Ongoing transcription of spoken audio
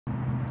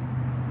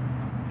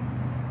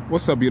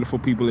What's up, beautiful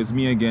people? It's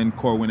me again,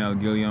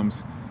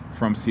 CorwinLGuilliams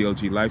from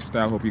CLG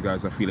Lifestyle. Hope you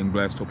guys are feeling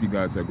blessed. Hope you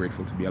guys are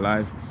grateful to be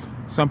alive.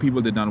 Some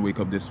people did not wake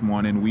up this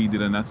morning. We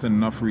did, and that's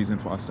enough reason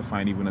for us to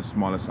find even the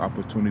smallest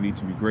opportunity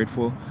to be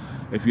grateful.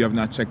 If you have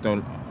not checked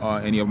out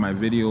any of my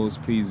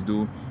videos, please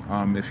do.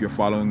 If you're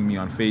following me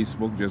on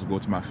Facebook, just go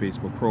to my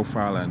Facebook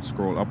profile and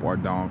scroll up or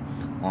down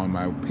on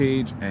my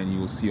page and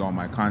you'll see all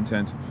my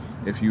content.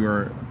 If you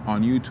are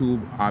on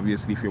YouTube,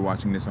 obviously if you're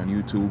watching this on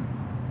YouTube,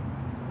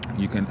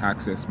 you can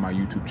access my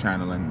YouTube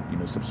channel and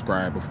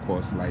subscribe, of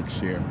course, like,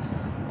 share.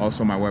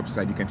 Also my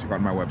website, you can check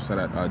out my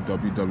website at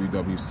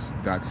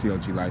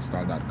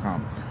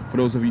www.clglifestyle.com. For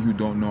those of you who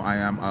don't know, I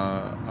am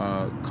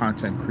a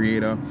content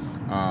creator,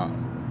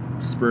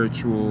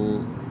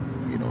 spiritual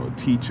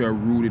teacher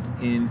rooted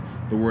in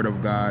the Word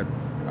of God.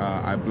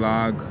 I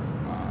blog,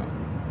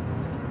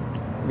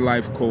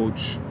 life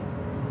coach,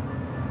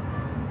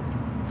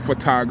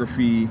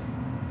 photography,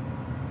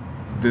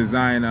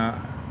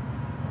 designer,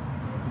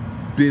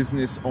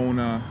 business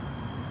owner,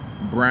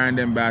 brand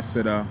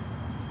ambassador,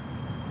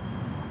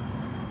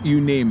 you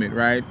name it,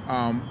 right?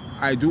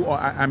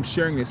 I'm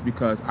sharing this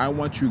because I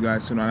want you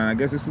guys to know, and I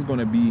guess this is going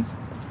to be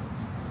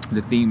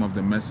the theme of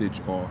the message,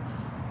 or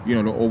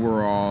the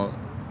overall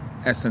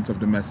essence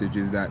of the message,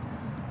 is that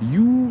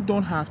you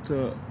don't have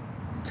to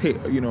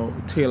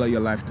tailor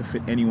your life to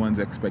fit anyone's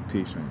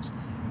expectations.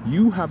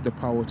 You have the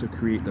power to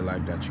create the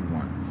life that you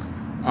want.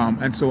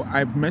 And so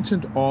I've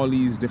mentioned all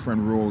these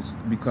different roles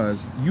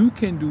because you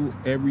can do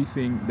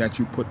everything that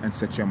you put and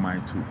set your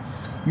mind to.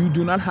 You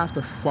do not have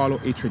to follow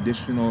a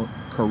traditional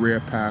career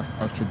path,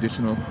 a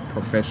traditional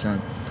profession,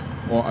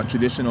 or a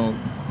traditional,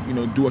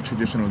 do a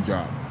traditional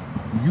job.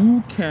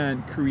 You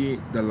can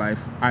create the life,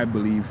 I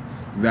believe,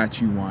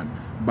 that you want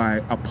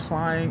by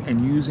applying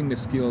and using the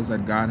skills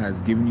that God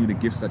has given you, the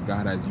gifts that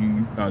God has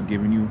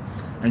given you,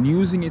 and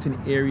using it in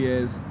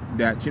areas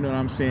that,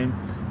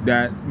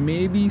 that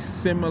may be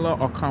similar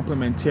or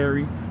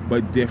complementary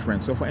but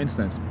different. So for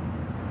instance,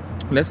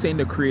 let's say in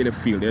the creative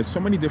field, there's so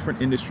many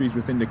different industries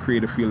within the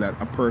creative field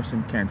that a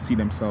person can see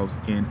themselves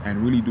in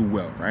and really do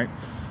well, right?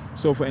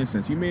 So for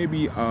instance, you may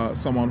be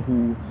someone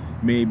who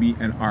may be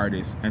an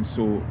artist, and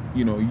so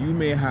you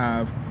may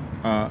have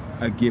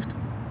a gift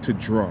to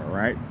draw,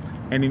 right?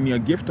 And in your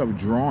gift of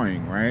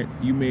drawing, right,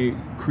 you may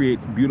create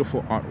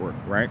beautiful artwork,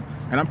 right?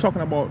 And I'm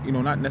talking about,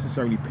 not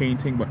necessarily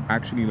painting, but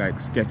actually like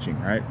sketching,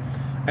 right?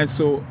 And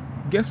so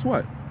guess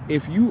what?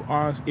 If you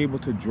are able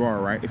to draw,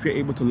 right, if you're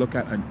able to look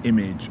at an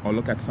image or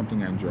look at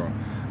something and draw,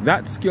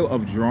 that skill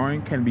of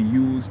drawing can be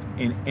used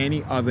in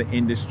any other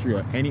industry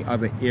or any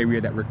other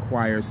area that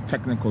requires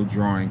technical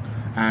drawing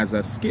as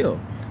a skill.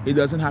 It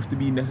doesn't have to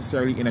be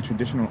necessarily in a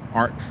traditional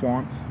art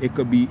form. It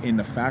could be in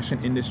the fashion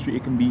industry.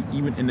 It can be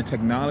even in the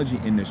technology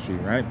industry,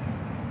 right?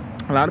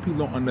 A lot of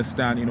people don't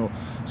understand,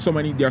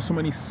 there are so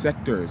many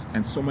sectors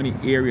and so many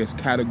areas,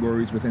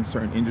 categories within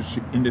certain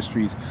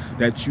industries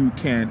that you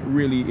can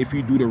really, if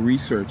you do the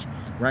research,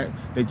 right,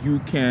 that you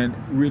can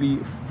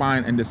really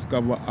find and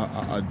discover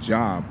a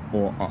job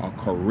or a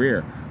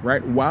career,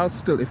 right? While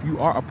still, if you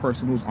are a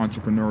person who's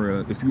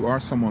entrepreneurial, if you are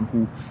someone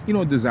who,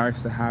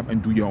 desires to have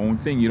and do your own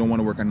thing, you don't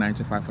want to work a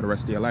 9-to-5 for the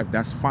rest of your life,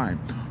 that's fine.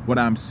 What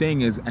I'm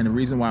saying is, and the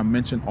reason why I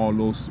mentioned all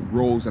those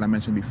roles that I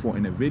mentioned before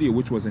in the video,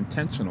 which was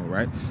intentional,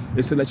 right,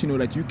 is to let you know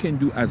that you can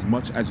do as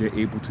much as you're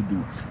able to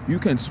do. You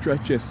can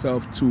stretch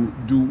yourself to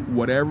do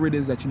whatever it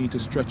is that you need to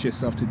stretch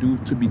yourself to do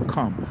to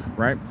become,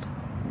 right?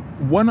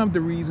 One of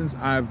the reasons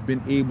I've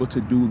been able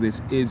to do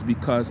this is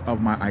because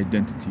of my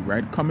identity,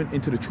 right? Coming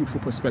into the truthful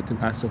perspective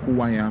as to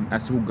who I am,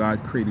 as to who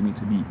God created me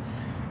to be.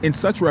 In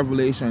such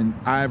revelation,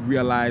 I've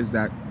realized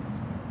that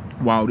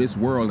wow, this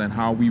world and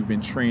how we've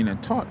been trained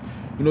and taught,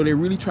 they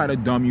really try to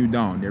dumb you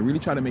down. They really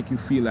try to make you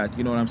feel that,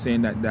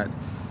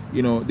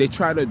 they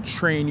try to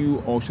train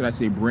you, or should I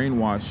say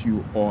brainwash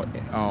you, or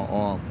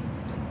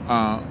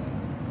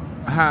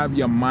have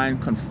your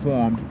mind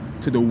conformed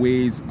to their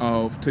ways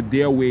of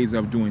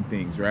doing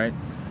things, right?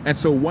 And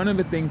so one of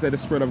the things that the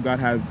Spirit of God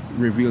has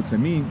revealed to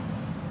me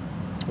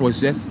was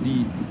just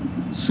the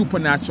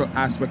supernatural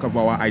aspect of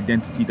our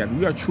identity, that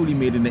we are truly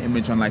made in the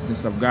image and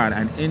likeness of God,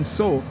 and in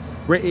so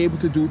we're able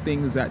to do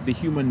things that the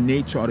human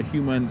nature or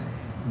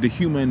the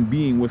human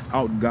being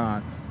without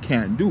God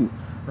can't do,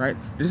 right?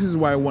 This is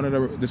why one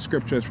of the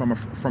scriptures from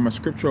a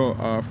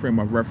scriptural frame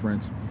of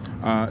reference,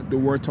 the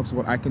word talks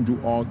about I can do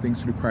all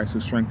things through Christ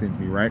who strengthens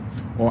me, right?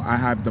 Or I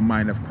have the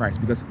mind of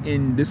Christ. Because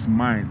in this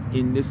mind,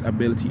 in this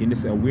ability, in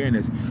this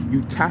awareness,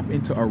 you tap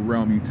into a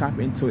realm, you tap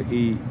into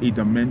a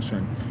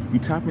dimension, you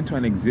tap into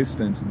an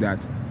existence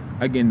that,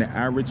 again, the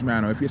average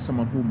man, or if you're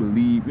someone who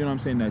believes,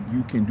 that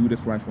you can do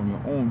this life on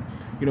your own,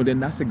 then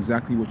that's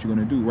exactly what you're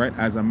going to do, right?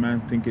 As a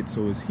man thinketh,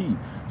 so is he.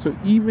 So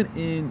even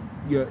in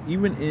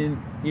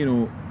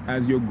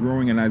as you're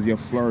growing and as you're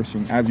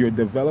flourishing, as you're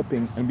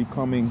developing and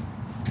becoming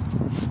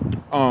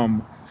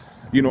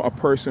a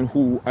person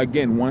who,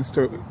 again, wants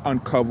to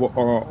uncover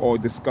or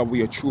discover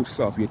your true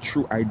self, your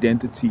true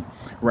identity,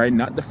 right?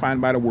 Not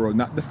defined by the world,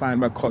 not defined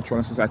by cultural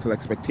and societal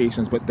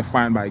expectations, but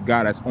defined by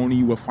God, as only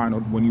you will find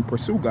out when you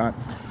pursue God.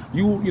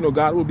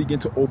 God will begin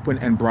to open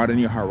and broaden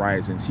your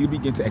horizons. He'll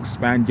begin to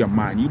expand your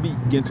mind. You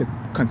begin to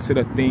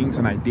consider things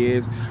and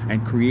ideas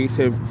and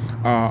creative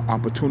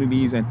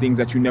opportunities and things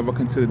that you never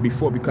considered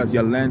before, because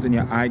your lens and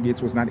your eye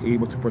gates was not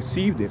able to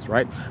perceive this,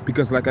 right?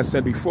 Because like I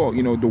said before,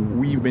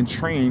 we've been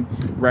trained,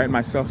 right,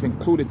 myself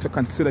included, to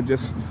consider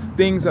just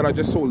things that are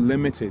just so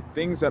limited,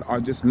 things that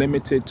are just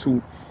limited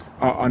to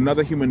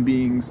another human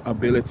being's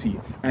ability.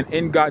 And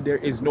in God there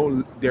is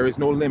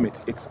no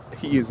limit.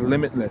 He is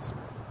limitless.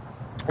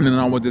 And in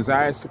our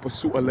desires to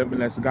pursue a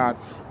limitless God,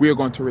 we are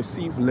going to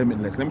receive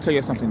limitless. Let me tell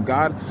you something.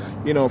 God,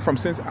 from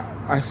since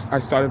I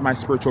started my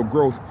spiritual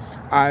growth,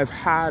 I've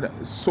had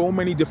so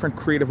many different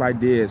creative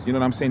ideas. You know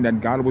what I'm saying?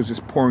 That God was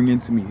just pouring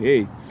into me.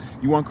 Hey,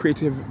 you want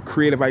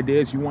creative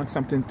ideas? You want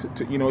something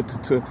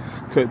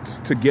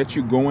to get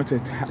you going,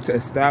 to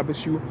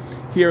establish you?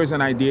 Here is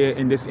an idea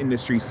in this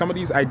industry. Some of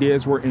these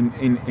ideas were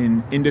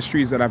in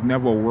industries that I've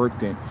never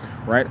worked in,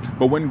 right?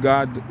 But when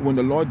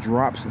the Lord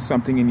drops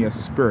something in your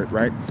spirit,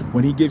 right?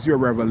 When He gives you a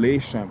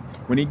revelation,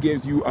 when He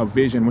gives you a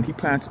vision, when He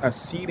plants a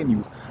seed in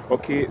you,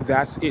 okay,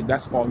 that's it.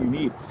 That's all you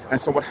need. And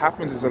so what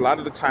happens is, a lot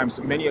of the times,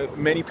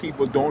 many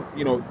people don't,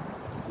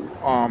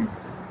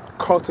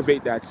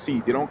 cultivate that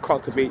seed. They don't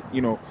cultivate,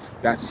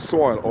 that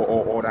soil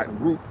or that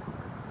root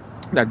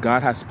that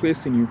God has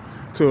placed in you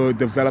to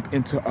develop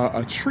into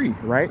a tree,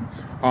 right?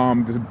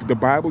 The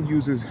Bible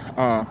uses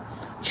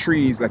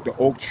trees like the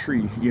oak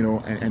tree,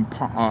 and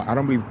I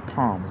don't believe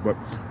palms, but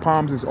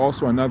palms is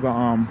also another.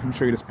 Let me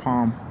show you this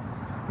palm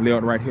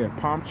layout right here.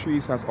 Palm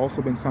trees has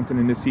also been something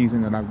in this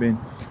season that I've been,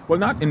 well,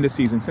 not in this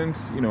season,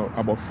 since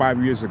about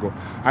 5 years ago.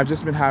 I've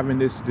just been having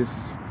this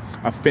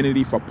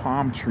affinity for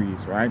palm trees,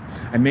 right?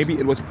 And maybe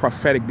it was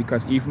prophetic,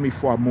 because even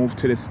before I moved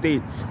to the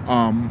state,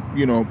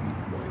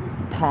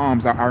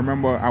 palms, I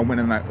remember I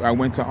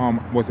went to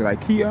was it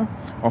IKEA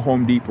or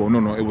Home Depot?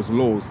 No, it was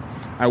Lowe's.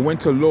 I went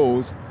to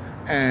Lowe's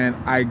and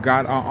I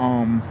got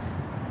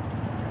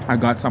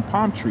some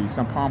palm trees,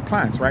 some palm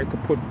plants, right, to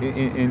put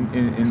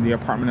in the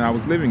apartment that I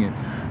was living in,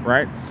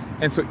 right?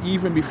 And so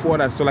even before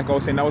that, so like I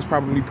was saying, that was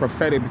probably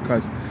prophetic,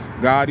 because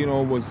God,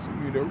 was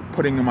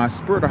putting in my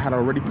spirit, or had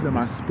already put in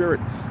my spirit,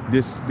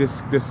 this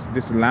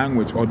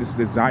language or this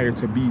desire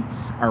to be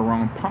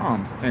around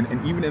palms. And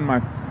even in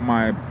my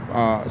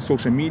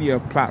social media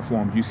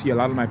platforms, you see a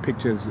lot of my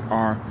pictures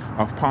are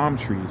of palm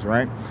trees,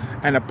 right?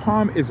 And a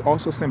palm is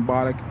also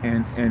symbolic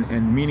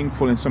and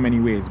meaningful in so many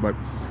ways, but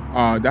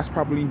that's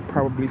probably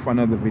for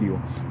another video.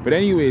 But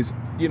anyways,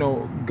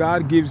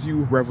 God gives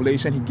you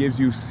revelation. He gives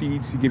you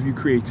seeds. He gives you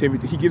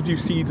creativity. He gives you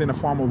seeds in the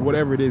form of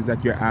whatever it is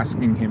that you're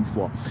asking Him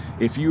for.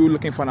 If you're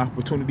looking for an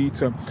opportunity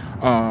to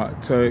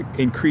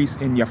increase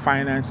in your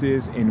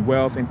finances, in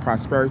wealth, in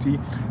prosperity,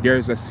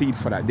 there's a seed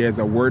for that. There's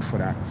a word for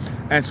that.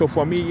 And so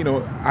for me,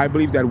 I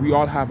believe that we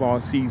all have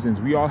our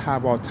seasons. We all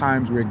have our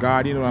times where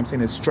God,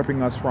 is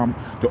stripping us from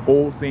the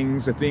old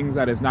things, the things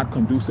that is not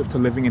conducive to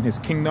living in His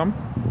kingdom,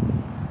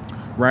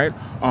 right?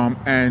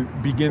 And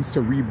begins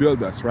to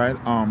rebuild us, right?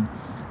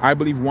 I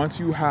believe once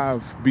you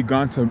have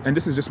begun to, and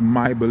this is just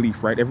my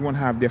belief, right? Everyone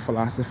have their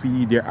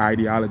philosophy, their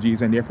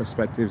ideologies, and their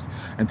perspectives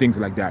and things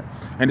like that.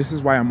 And this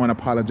is why I'm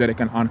unapologetic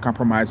and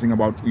uncompromising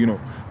about,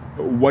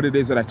 what it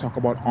is that I talk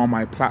about on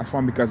my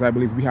platform, because I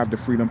believe we have the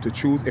freedom to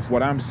choose. If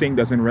what I'm saying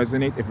doesn't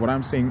resonate, if what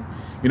I'm saying,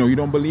 you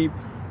don't believe,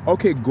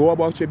 okay, go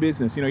about your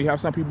business. You have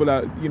some people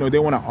that, they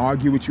want to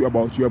argue with you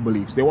about your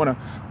beliefs. They want to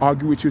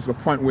argue with you to the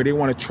point where they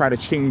want to try to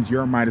change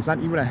your mind. It's not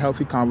even a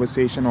healthy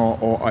conversation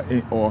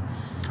or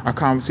a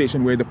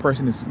conversation where the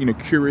person is,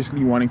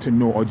 curiously wanting to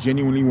know or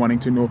genuinely wanting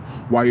to know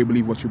why you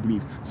believe what you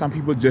believe. Some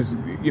people just,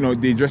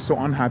 they're just so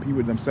unhappy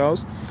with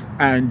themselves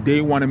and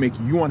they want to make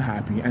you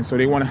unhappy. And so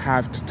they want to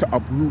have to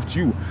uproot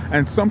you.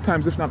 And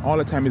sometimes, if not all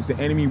the time, it's the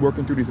enemy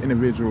working through these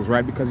individuals,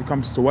 right? Because it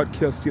comes to what?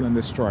 Kill, steal, and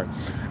destroy.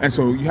 And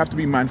so you have to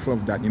be mindful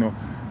of that.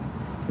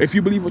 If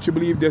you believe what you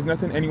believe, there's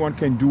nothing anyone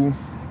can do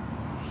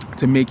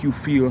to make you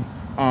feel,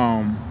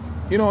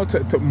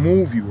 to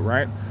move you,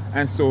 right?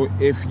 And so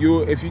if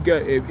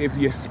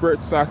your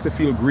spirit starts to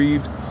feel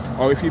grieved,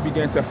 or if you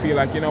begin to feel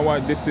like,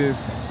 this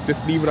is,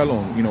 just leave it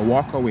alone,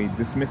 walk away,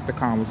 dismiss the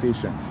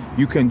conversation.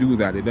 You can do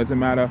that. It doesn't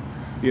matter,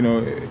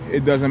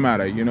 it doesn't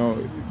matter,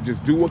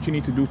 just do what you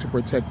need to do to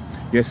protect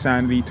your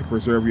sanity, to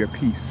preserve your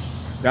peace.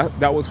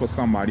 That was for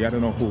somebody, I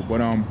don't know who, but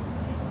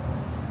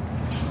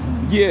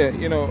yeah,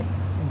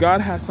 God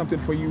has something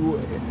for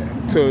you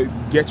to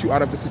get you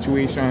out of the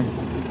situation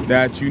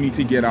that you need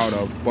to get out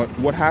of. But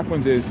what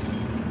happens is,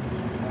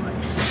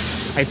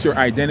 it's your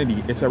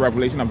identity. It's a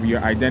revelation of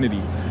your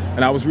identity.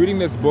 And I was reading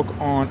this book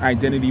on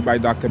identity by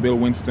Dr. Bill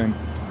Winston.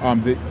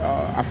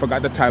 I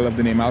forgot the title of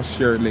the name. I'll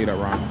share it later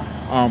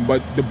on.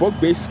 But the book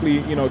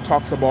basically,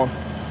 talks about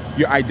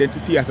your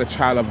identity as a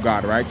child of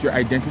God, right? Your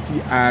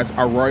identity as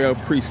a royal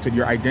priesthood,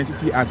 your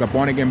identity as a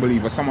born-again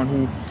believer, someone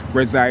who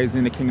resides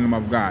in the kingdom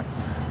of God.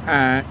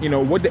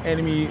 And what the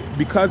enemy,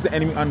 because the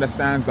enemy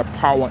understands the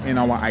power in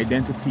our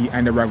identity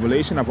and the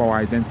revelation of our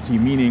identity,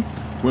 meaning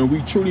when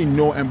we truly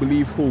know and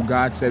believe who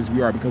God says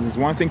we are, because it's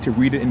one thing to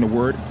read it in the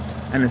word,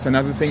 and it's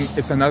another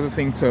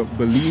thing to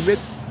believe it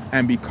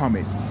and become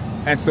it.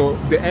 And so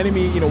the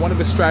enemy, one of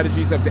the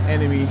strategies of the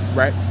enemy,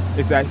 right,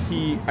 is that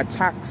he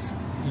attacks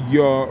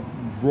your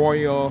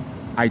royal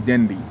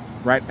identity,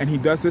 right? And he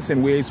does this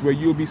in ways where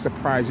you'll be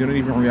surprised. You don't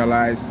even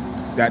realize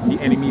that the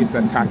enemy is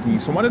attacking you.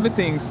 So one of the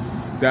things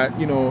that,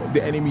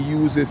 the enemy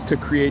uses to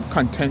create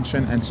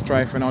contention and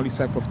strife and all these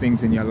type of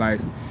things in your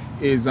life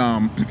is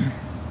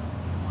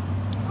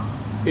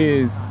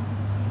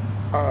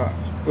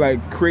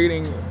like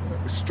creating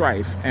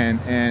strife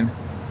and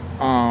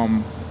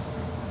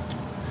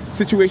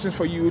situations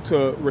for you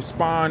to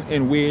respond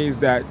in ways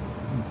that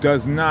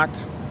does not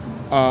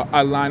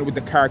align with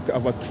the character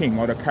of a king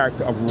or the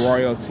character of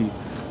royalty,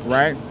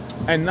 right?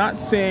 And not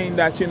saying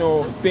that,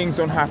 things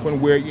don't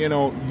happen where,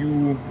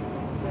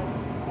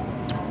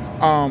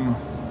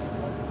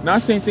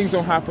 not saying things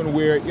don't happen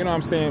where,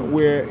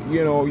 where,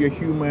 you're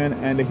human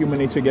and the human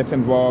nature gets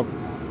involved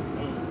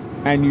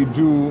and you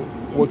do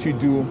what you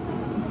do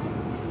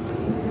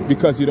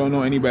because you don't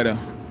know any better.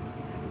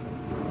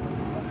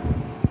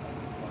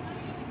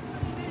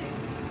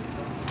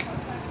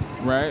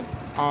 Right?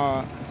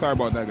 Sorry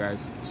about that,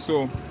 guys.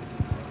 So,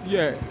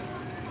 yeah,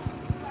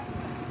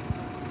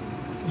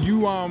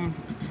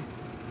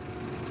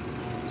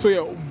 so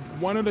yeah,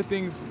 one of the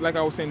things, like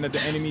I was saying, that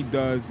the enemy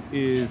does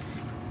is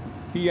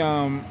he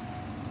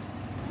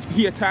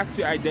attacks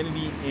your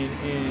identity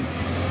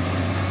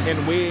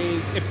in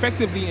ways,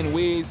 effectively in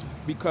ways,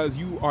 because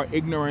you are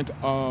ignorant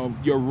of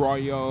your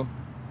royal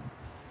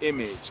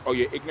image, or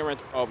you're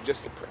ignorant of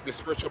just the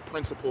spiritual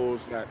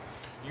principles that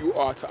you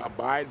are to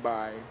abide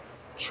by,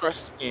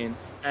 trust in,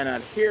 and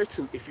adhere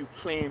to if you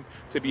claim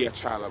to be a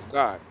child of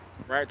God,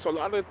 right? So a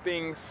lot of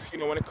things,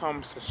 when it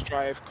comes to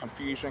strife,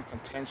 confusion,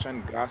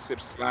 contention, gossip,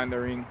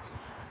 slandering,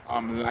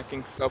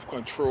 lacking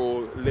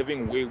self-control,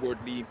 living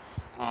waywardly,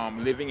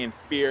 living in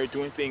fear,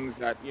 doing things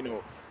that,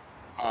 your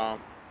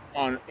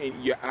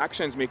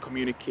actions may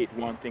communicate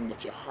one thing,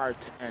 but your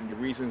heart and the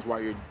reasons why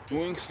you're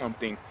doing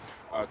something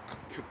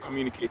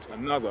communicates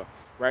another,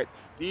 right?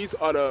 These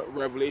are the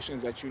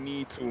revelations that you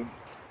need to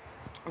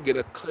get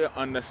a clear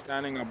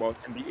understanding about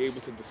and be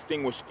able to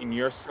distinguish in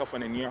yourself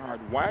and in your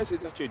heart. Why is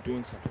it that you're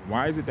doing something?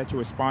 Why is it that you're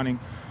responding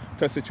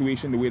to a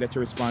situation the way that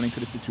you're responding to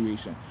the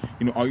situation?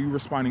 Are you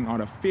responding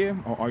out of fear,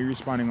 or are you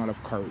responding out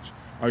of courage?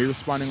 Are you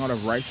responding out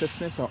of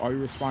righteousness, or are you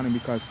responding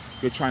because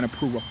you're trying to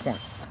prove a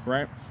point,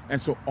 right? And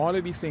so all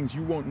of these things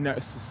you won't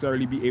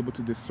necessarily be able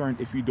to discern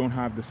if you don't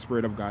have the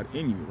Spirit of God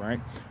in you,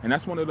 right? And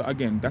that's one of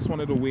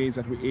the ways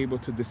that we're able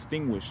to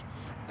distinguish.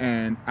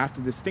 And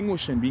after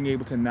distinguishing, being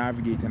able to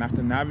navigate, and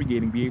after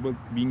navigating,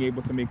 being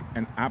able to make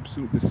an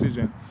absolute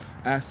decision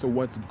as to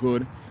what's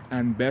good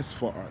and best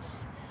for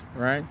us,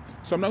 right?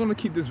 So I'm not going to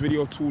keep this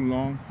video too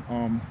long.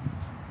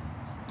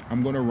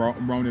 I'm going to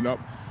round it up.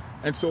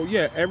 And so,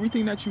 yeah,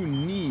 everything that you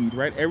need,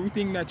 right?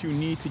 Everything that you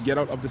need to get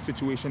out of the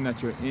situation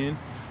that you're in,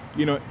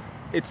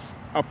 it's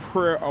a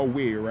prayer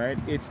away, right?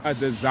 It's a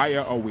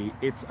desire away.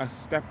 It's a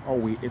step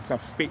away. It's a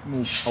faith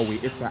move away.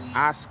 It's an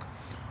ask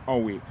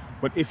away.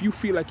 But if you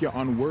feel like you're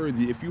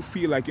unworthy, if you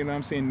feel like,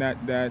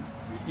 that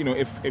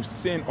if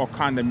sin or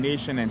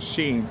condemnation and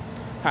shame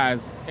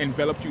has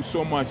enveloped you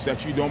so much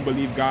that you don't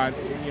believe God,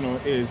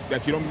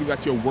 that you don't believe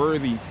that you're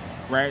worthy,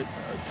 right,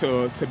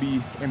 to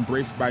be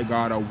embraced by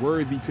God, or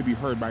worthy to be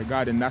heard by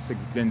God, then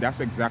that's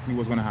exactly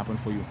what's going to happen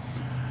for you.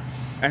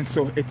 And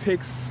so it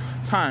takes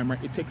time,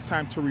 right? It takes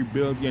time to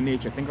rebuild your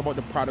nature. Think about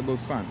the prodigal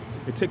son.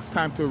 It takes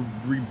time to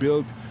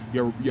rebuild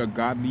your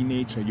godly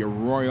nature, your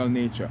royal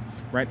nature,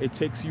 right? It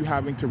takes you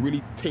having to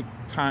really take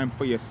time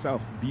for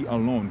yourself, be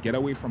alone, get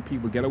away from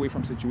people, get away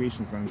from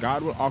situations. And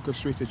God will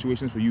orchestrate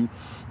situations for you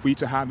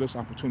to have those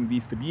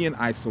opportunities to be in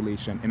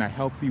isolation, in a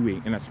healthy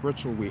way, in a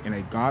spiritual way, in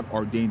a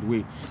God-ordained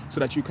way, so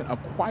that you can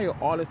acquire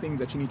all the things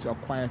that you need to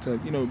acquire to,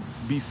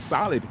 be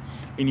solid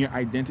in your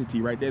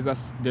identity, right? There's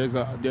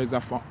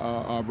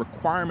a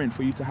requirement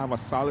for you to have a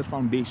solid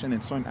foundation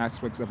in certain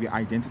aspects of your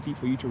identity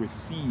for you to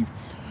receive,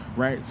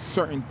 right,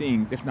 certain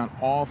things, if not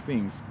all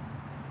things,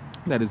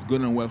 that is good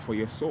and well for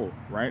your soul,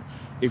 right?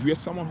 If you're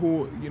someone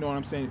who,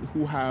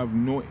 who have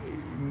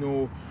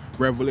no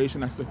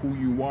revelation as to who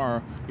you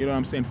are,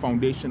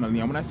 foundationally.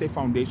 And when I say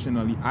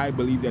foundationally, I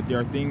believe that there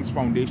are things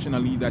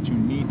foundationally that you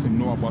need to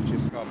know about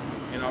yourself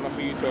in order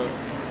for you to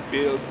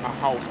build a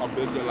house or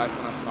build your life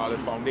on a solid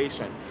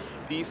foundation.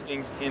 These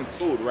things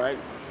include, right?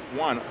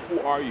 One, who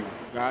are you?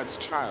 God's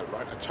child,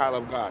 right? A child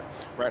of God,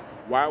 right?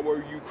 Why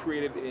were you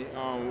created?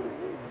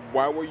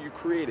 Why were you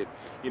created?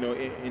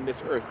 In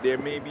this earth, there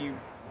may be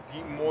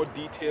more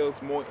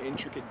details, more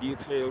intricate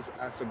details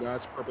as to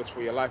God's purpose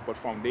for your life, but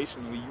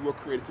foundationally, you were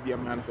created to be a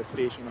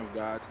manifestation of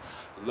God's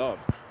love,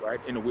 right?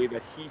 In a way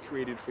that He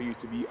created for you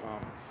to be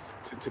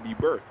to be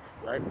birthed,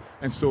 right?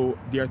 And so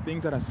there are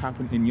things that has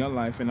happened in your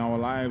life, in our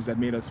lives, that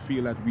made us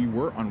feel that we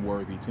were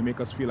unworthy, to make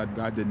us feel that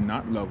God did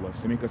not love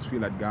us, to make us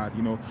feel that God,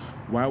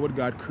 why would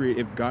God create,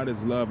 if God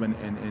is love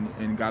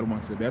and God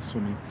wants the best for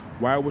me,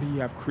 why would he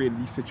have created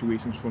these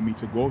situations for me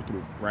to go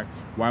through, right?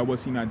 Why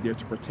was he not there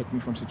to protect me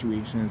from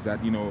situations that,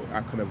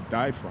 I could have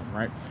died from,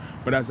 right?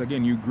 But as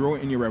again, you grow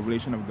in your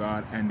revelation of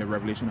God and the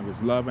revelation of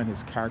his love and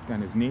his character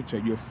and his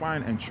nature, you'll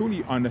find and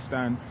truly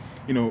understand,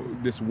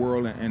 this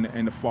world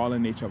and the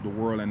fallen nature of the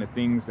world and the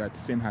things that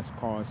sin has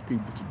caused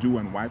people to do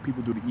and why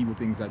people do the evil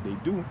things that they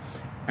do,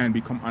 and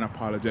become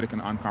unapologetic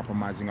and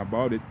uncompromising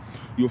about it.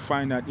 You'll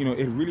find that,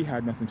 it really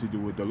had nothing to do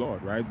with the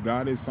Lord, right?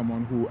 God is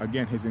someone who,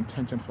 again, his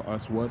intention for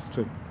us was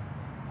to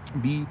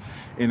be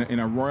in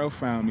a royal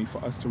family,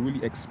 for us to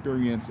really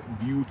experience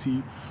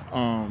beauty,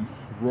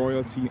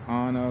 royalty,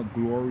 honor,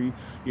 glory,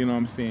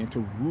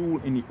 to rule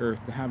in the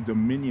earth, to have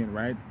dominion,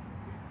 right?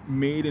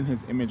 Made in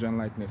his image and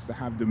likeness, to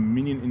have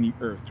dominion in the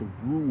earth, to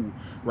rule,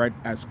 right,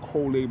 as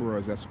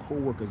co-laborers, as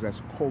co-workers,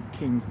 as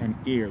co-kings and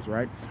heirs,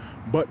 right?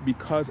 But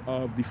because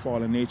of the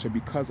fallen nature,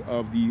 because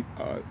of the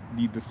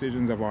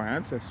decisions of our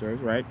ancestors,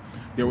 right,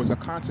 there was a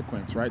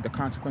consequence, right? The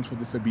consequence for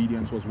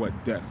disobedience was what?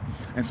 Death.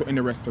 And so in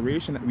the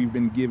restoration that we've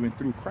been given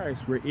through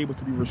Christ, we're able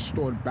to be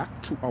restored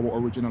back to our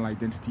original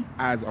identity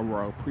as a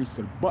royal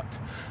priesthood. But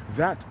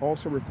that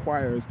also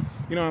requires,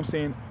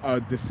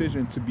 a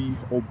decision to be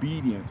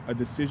obedient, a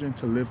decision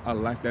to live a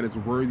life that is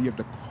worthy of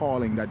the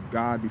calling that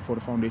God, before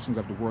the foundations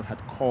of the world, had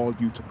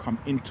called you to come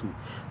into,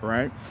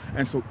 right?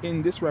 And so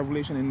in this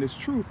revelation, in this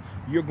truth,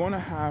 you're going to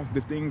have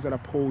the things that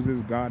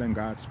opposes God and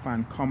God's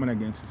plan coming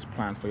against his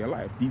plan for your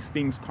life. These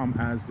things come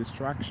as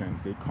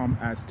distractions. They come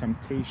as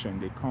temptation.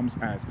 They come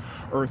as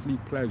earthly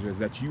pleasures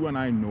that you and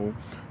I know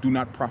do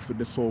not profit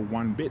the soul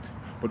one bit,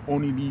 but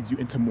only leads you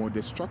into more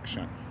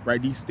destruction,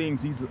 right? These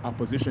things, these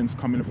oppositions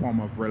come in the form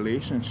of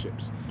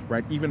relationships,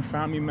 right? Even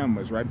family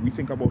members, right? We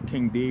think about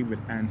King David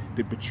and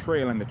the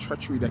betrayal and the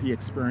treachery that he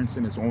experienced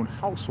in his own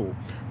household,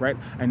 right?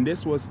 And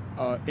this was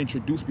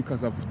introduced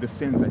because of the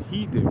sins that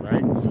he did,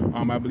 right?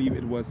 I believe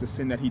it was the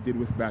sin that he did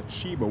with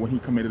Bathsheba when he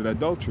committed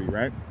adultery,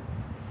 right?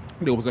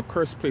 There was a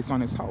curse placed on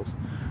his house,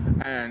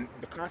 and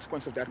the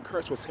consequence of that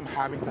curse was him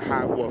having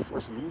to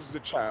first lose the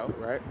child,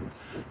 right?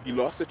 He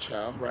lost the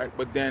child, right?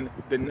 But then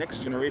the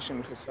next generation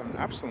with his son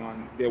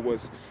Absalom, there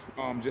was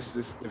just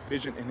this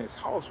division in his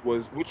house,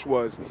 which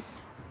was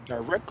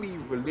directly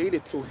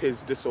related to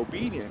his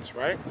disobedience,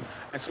 right?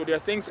 And so there are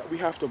things that we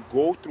have to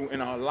go through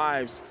in our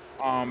lives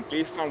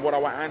based on what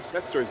our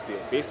ancestors did,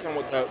 based on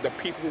what the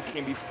people who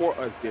came before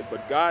us did.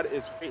 But God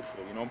is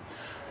faithful,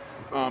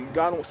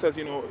 God says,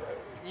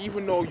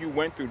 even though you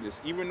went through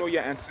this, even though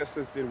your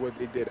ancestors did what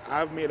they did,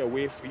 I've made a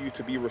way for you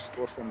to be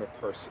restored from the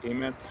curse.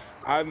 Amen.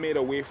 I've made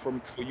a way for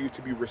you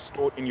to be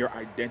restored in your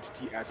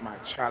identity as my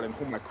child, in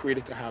whom I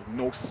created to have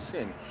no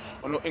sin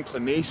or no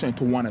inclination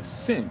to want to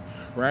sin,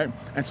 right?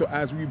 And so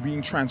as we're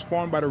being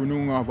transformed by the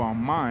renewing of our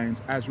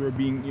minds, as we're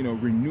being,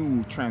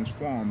 renewed,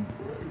 transformed,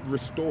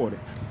 restored,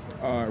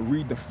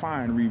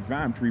 redefined,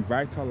 revamped,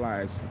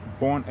 revitalized,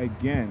 born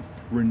again,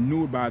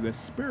 renewed by the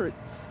Spirit,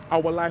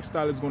 our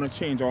lifestyle is going to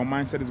change. Our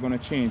mindset is going to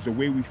change. The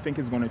way we think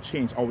is going to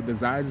change. Our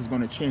desires is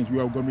going to change.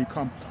 We are going to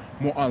become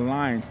more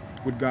aligned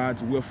with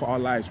God's will for our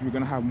lives. We're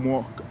going to have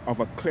more of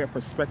a clear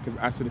perspective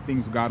as to the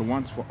things God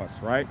wants for us,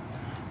 right?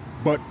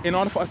 But in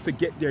order for us to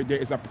get there, there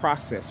is a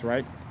process,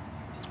 right?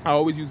 I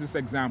always use this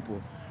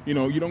example. You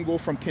don't go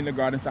from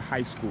kindergarten to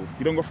high school.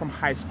 You don't go from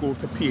high school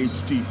to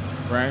PhD,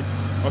 right?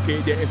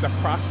 Okay, there is a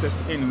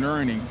process in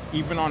learning,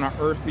 even on an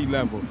earthly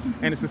level.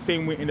 And it's the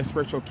same way in the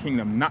spiritual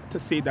kingdom. Not to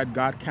say that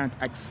God can't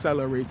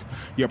accelerate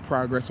your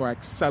progress or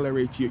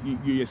accelerate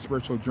your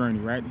spiritual journey,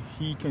 right?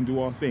 He can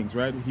do all things,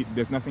 right?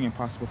 There's nothing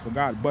impossible for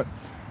God. But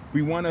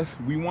we want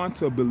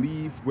to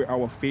believe where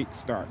our faith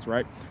starts,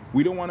 right?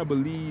 We don't want to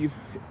believe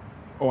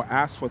or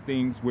ask for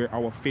things where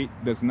our faith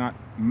does not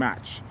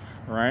match,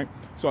 right?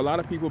 So a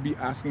lot of people be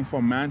asking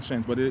for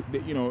mansions, but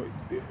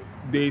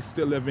they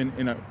still live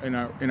in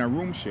a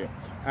room share,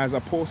 as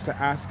opposed to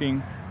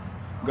asking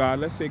God,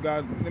 let's say,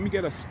 God, let me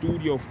get a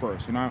studio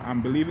first.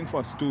 I'm believing for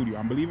a studio.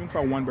 I'm believing for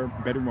a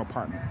one-bedroom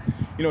apartment.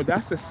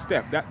 That's a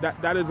step.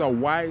 That is a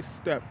wise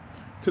step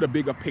to the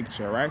bigger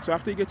picture, right? So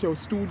after you get your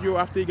studio,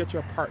 after you get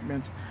your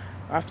apartment,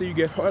 after you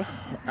get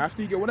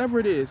whatever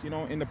it is,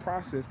 in the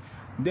process,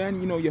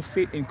 then your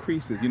faith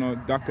increases.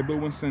 Dr. Bill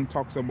Winston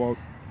talks about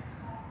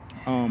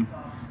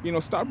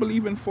start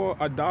believing for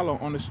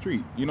 $1 on the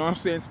street. You know what I'm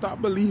saying?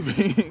 Stop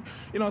believing,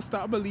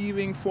 stop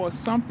believing for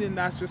something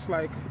that's just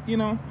like,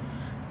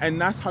 and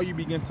that's how you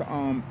begin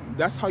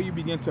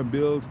to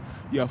build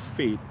your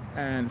faith.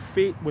 And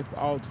faith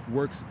without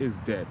works is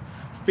dead.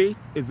 Faith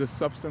is the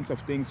substance of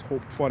things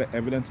hoped for, the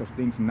evidence of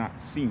things not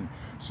seen.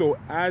 So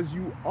as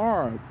you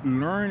are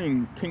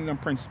learning kingdom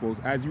principles,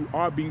 as you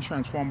are being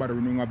transformed by the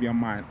renewing of your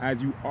mind,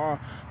 as you are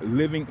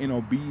living in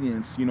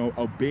obedience,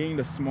 obeying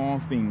the small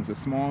things, the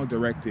small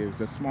directives,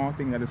 the small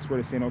thing that the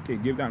Spirit is saying, okay,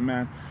 give that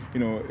man,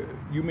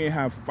 you may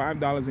have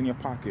 $5 in your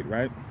pocket,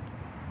 right?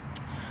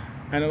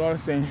 And the Lord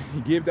is saying,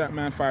 give that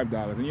man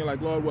 $5. And you're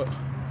like, Lord,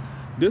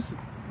 this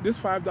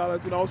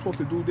 $5, you know, I was supposed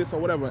to do this or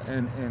whatever,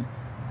 and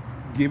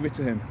give it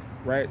to him,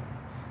 right?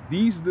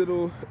 These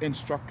little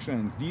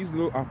instructions, these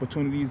little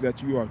opportunities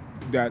that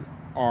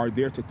are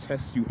there to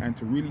test you and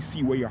to really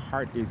see where your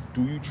heart is.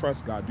 Do you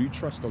trust God? Do you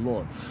trust the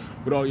Lord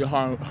with all your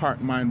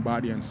heart, mind,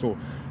 body, and soul?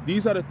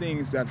 These are the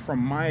things that, from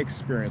my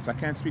experience, I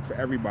can't speak for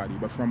everybody,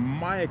 but from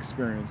my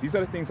experience, these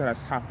are the things that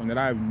has happened that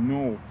I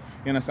know,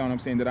 you understand what I'm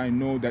saying, that I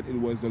know that it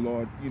was the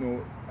Lord, you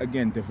know,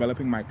 again,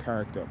 developing my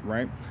character,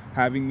 right?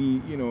 Having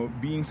me, you know,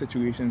 being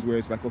situations where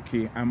it's like,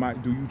 okay,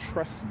 do you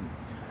trust me?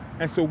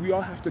 And so we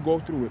all have to go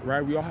through it,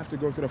 right? We all have to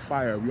go through the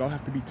fire. We all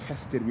have to be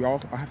tested. We all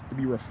have to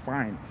be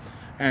refined.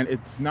 And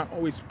it's not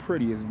always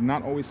pretty. It's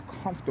not always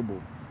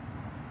comfortable.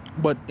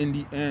 But in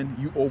the end,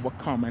 you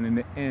overcome. And in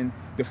the end,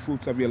 the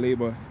fruits of your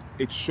labor,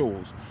 it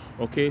shows.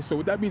 Okay? So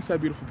with that being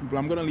said, beautiful people,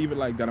 I'm going to leave it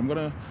like that. I'm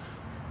going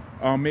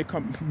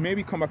to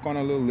maybe come back on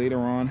a little later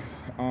on.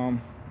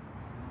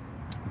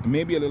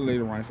 Maybe a little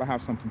later on. If I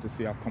have something to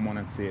say, I'll come on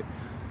and say it.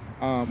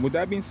 With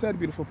that being said,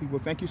 beautiful people,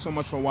 thank you so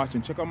much for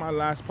watching. Check out my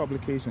last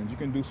publications. You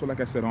can do so,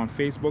 like I said, on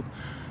Facebook.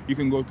 You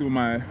can go through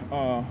my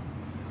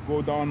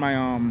go down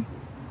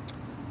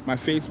my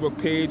Facebook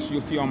page.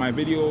 You'll see all my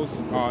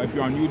videos. If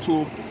you're on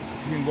YouTube,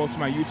 you can go to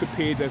my YouTube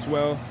page as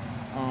well,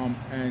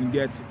 and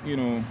get, you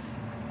know,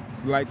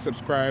 like,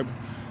 subscribe,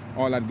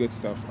 all that good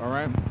stuff. All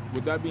right,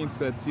 with that being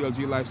said,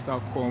 CLG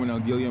Lifestyle,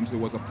 CorwinLGuilliams, it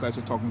was a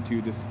pleasure talking to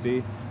you this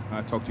day.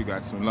 Talk to you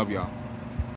guys soon. Love y'all.